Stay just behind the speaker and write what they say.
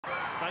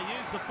They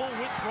use the full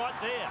width right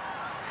there.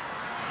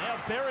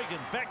 Now Berrigan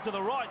back to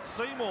the right.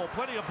 Seymour,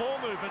 plenty of ball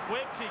movement.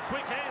 Webke,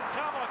 quick hands.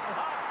 Carmichael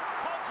Hart.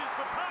 Hodges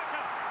for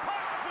Parker.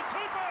 Parker for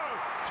Tupou.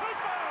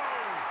 Tupou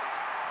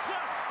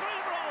just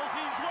steamrolls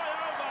his way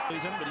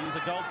over. But he was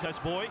a Gold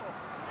Coast boy.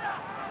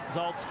 He's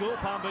old school.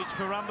 Palm Beach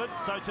Currumbin.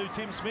 So too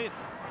Tim Smith.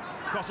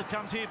 Cross it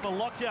comes here for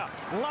Lockyer.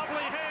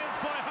 Lovely hands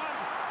by Hunt.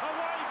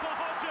 Away for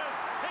Hodges.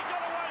 He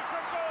got away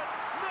from good.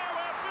 Now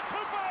out for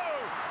Tupou.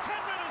 10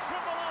 metres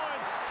from the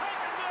line.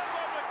 Taken down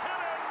by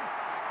McCann.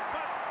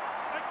 But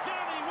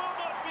again, he will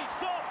not be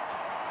stopped.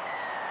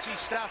 Easy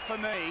stuff for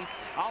me.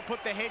 I'll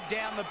put the head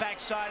down the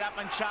backside up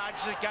and charge.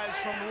 It goes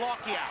from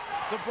Lockyer.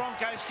 The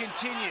Broncos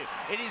continue.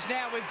 It is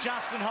now with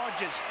Justin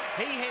Hodges.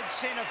 He heads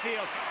centre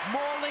field.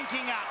 More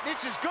linking up.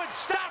 This is good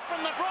stuff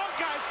from the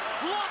Broncos.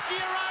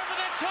 Lockyer over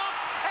the top.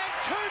 And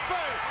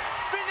Tupou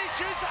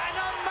finishes an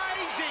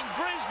amazing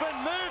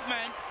Brisbane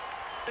movement.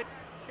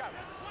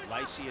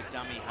 Lacey a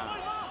dummy half.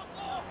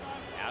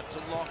 Out to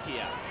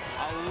Lockyer.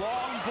 A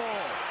long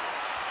ball.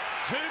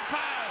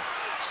 Tupou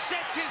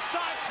sets his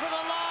sights for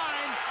the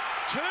line.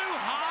 Too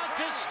hard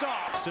to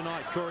stop.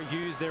 Tonight, Corey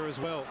Hughes there as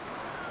well.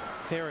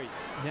 Perry,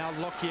 now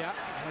Lockyer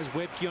has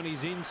Webke on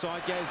his inside,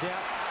 goes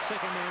out.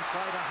 Second man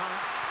play to Hunt.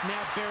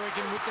 Now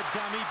Berrigan with the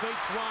dummy,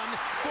 beats one.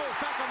 Ball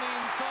back on the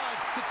inside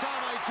to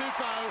Tame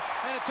Tupou.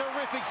 And a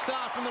terrific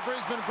start from the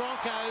Brisbane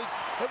Broncos.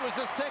 It was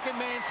the second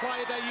man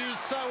play they use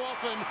so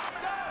often.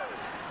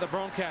 The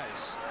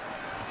Broncos.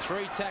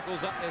 3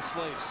 tackles up their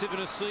sleeve.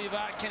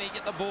 Sivanasiva, can he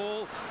get the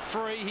ball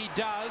free? He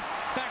does.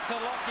 Back to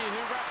Lockyer,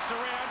 who wraps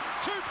around.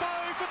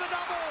 Tupou for the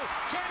double.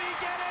 Can he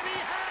get it?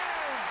 He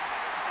has!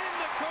 In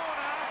the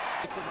corner.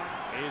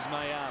 Here's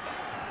Mayaba.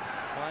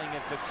 Playing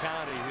it for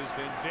Cardi, who's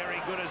been very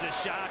good as a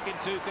Shark in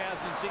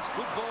 2006.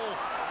 Good ball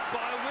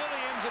by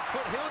Williams. It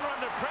put Hilda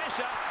under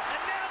pressure.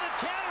 And now the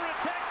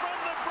counter-attack from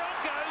the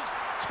Broncos.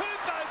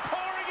 Tupou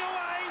pouring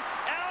away.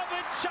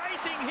 Albert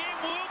chasing him.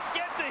 Will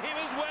get to him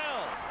as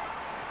well.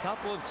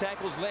 Couple of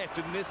tackles left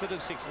in this set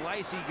of 6.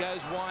 Lacey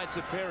goes wide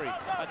to Perry.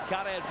 A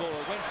cutout ball.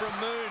 It went from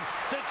Moon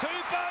to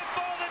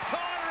Tupou.